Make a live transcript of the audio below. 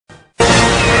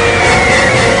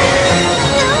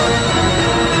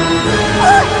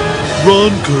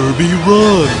Run, Kirby,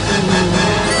 run!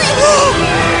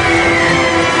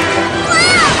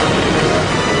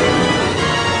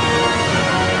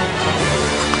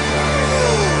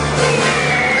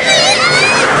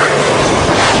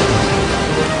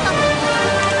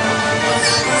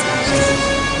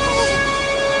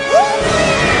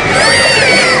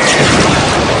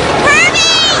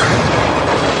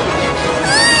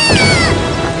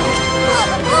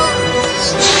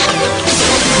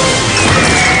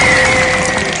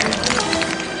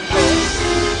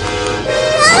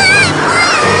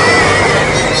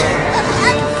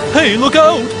 Hey, look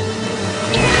out!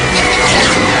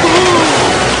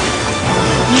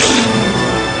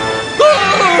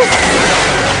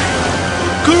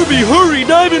 Kirby, hurry!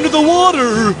 Dive into the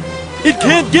water! It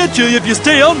can't get you if you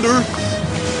stay under.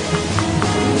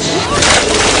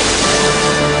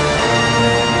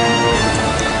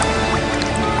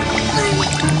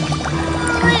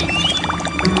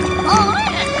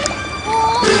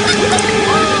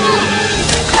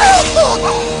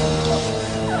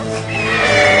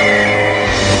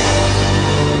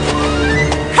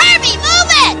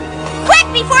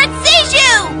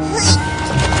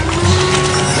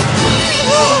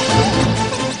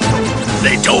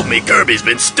 Kirby's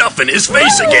been stuffing his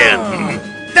face again.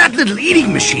 That little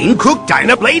eating machine cooked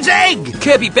Dynablade's egg.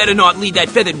 Kirby better not lead that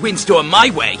feathered windstorm my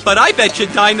way. But I bet you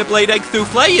Dynablade egg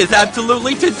souffle is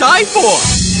absolutely to die for.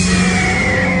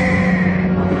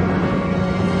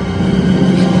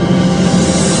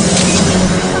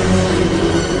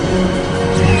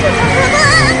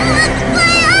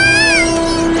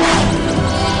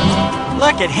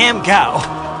 Look at him go.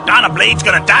 Dynablade's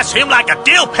gonna dash him like a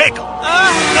dill pickle.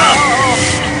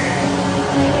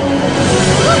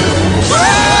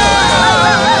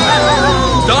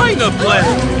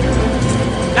 Dynablade!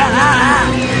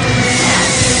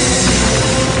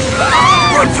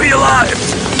 Run for your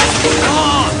lives!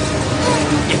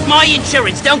 If my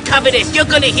insurance don't cover this, you're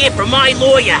gonna hear from my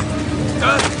lawyer.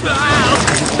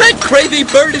 That crazy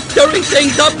bird is stirring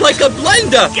things up like a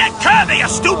blender! Get Kirby, you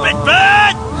stupid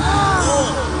bird!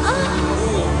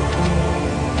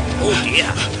 Oh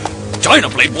dear.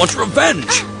 Dynablade wants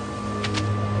revenge!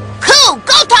 Coo,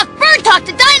 go talk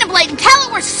to Dynablade and tell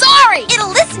it we're sorry!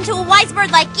 It'll listen to a wise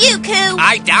bird like you, Coo!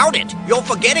 I doubt it. You're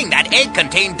forgetting that egg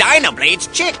contained Dynablade's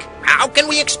chick. How can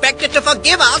we expect it to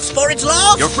forgive us for its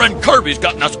loss? Your friend Kirby's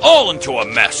gotten us all into a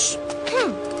mess.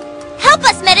 Help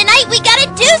us, Meta Knight! We gotta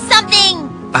do something!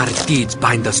 Our deeds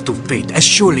bind us to fate as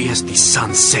surely as the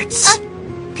sun sets.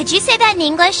 Could you say that in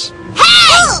English?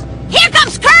 Hey! Here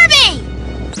comes Kirby!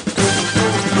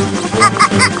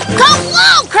 Go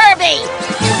low, Kirby!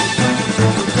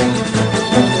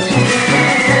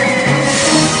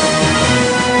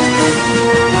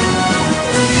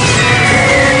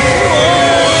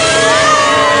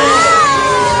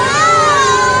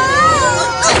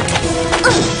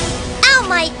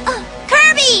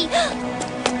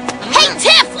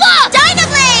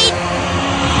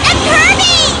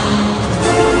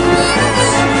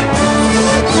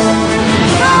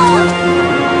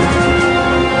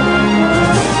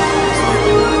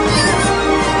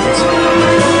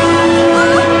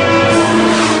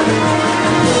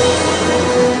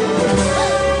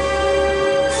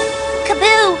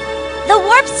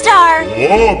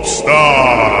 Warp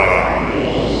Star!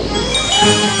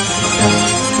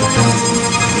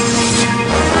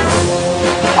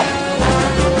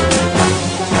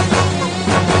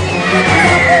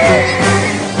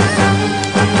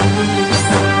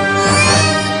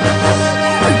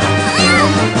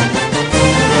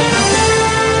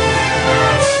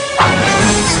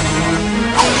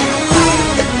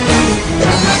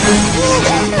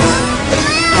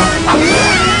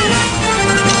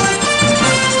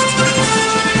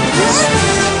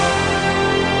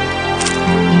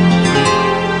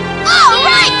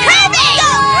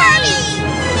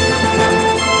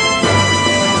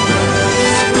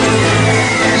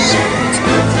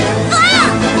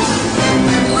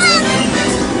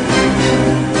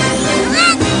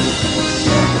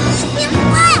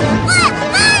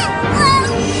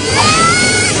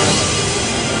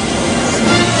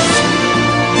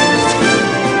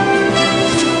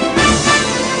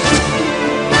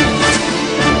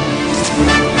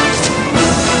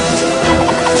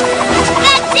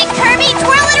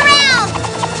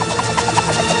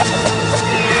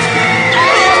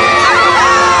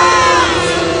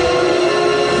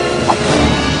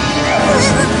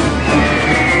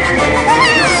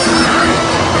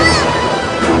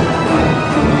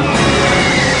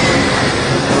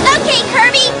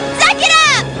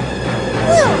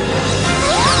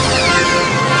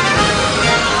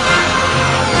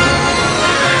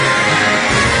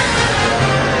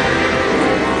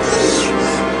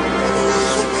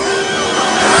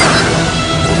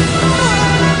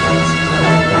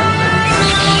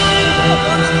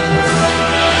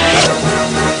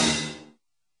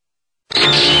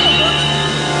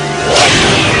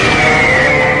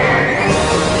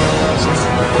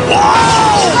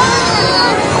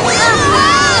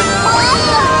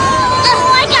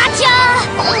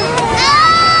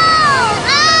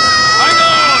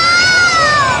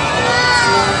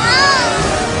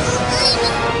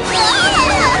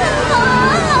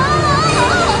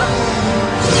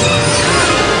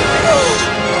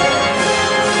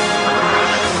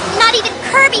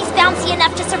 Kirby's bouncy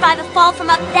enough to survive a fall from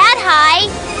up that high.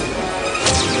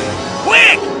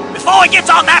 Quick! Before he gets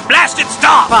on that blasted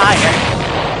star! Fire.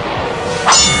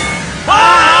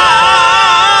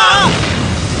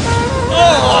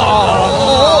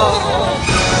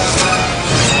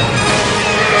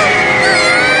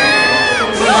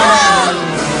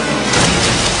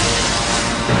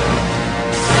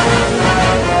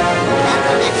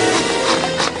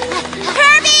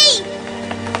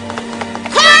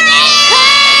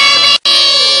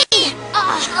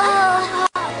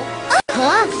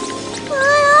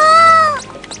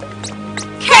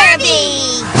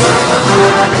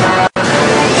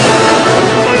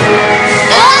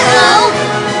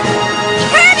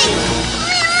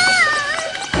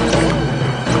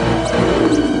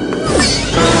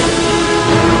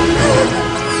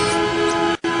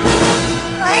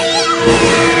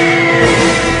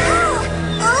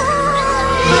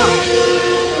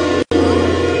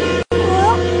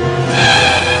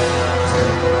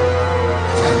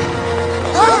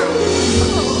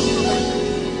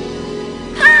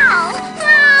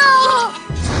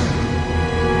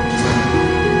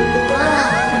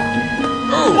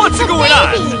 What's going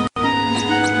on?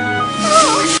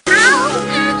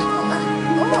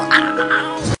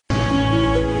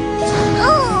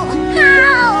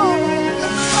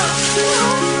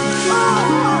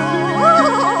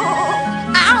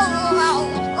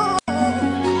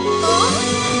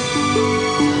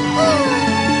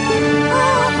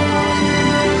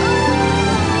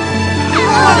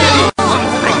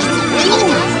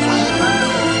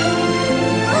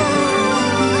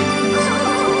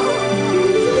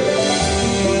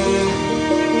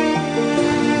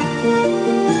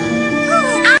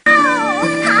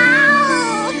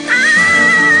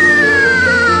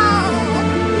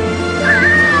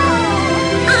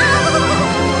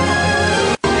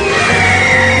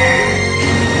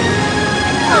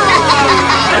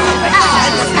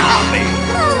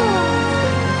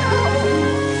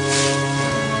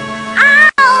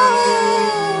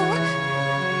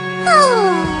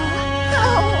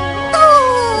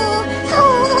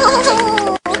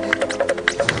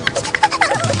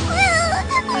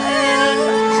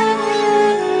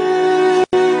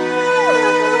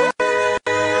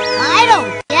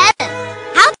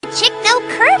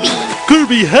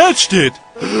 Kirby hatched it!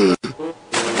 Good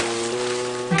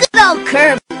old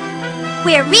Kirby.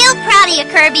 We're real proud of you,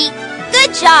 Kirby.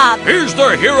 Good job. He's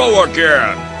the hero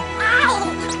again!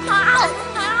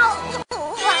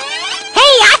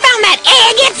 Hey, I found that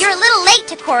egg! You're a little late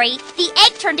to Cory. The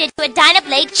egg turned into a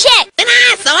Dynablade chick. And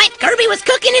I saw it. Kirby was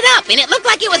cooking it up, and it looked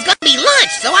like it was going to be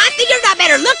lunch, so I figured I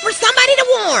better look for somebody to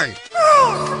warn.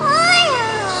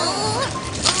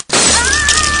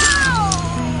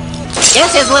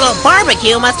 Guess his little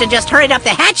barbecue must have just hurried up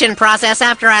the hatching process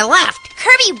after I left.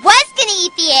 Kirby was gonna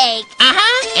eat the egg.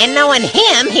 And knowing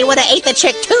him, he would have ate the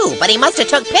chick too, but he must have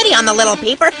took pity on the little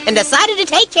peeper and decided to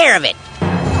take care of it.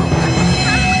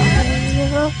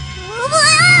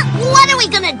 What are we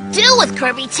gonna do with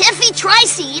Kirby? Tiffy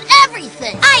tries to eat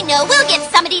everything. I know, we'll get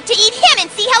somebody to eat him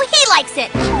and see how he likes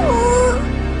it.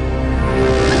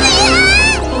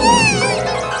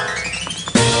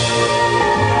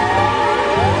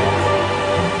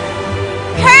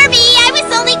 Kirby, I was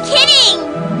only kidding.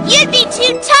 You'd be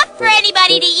too tough for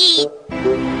anybody to eat.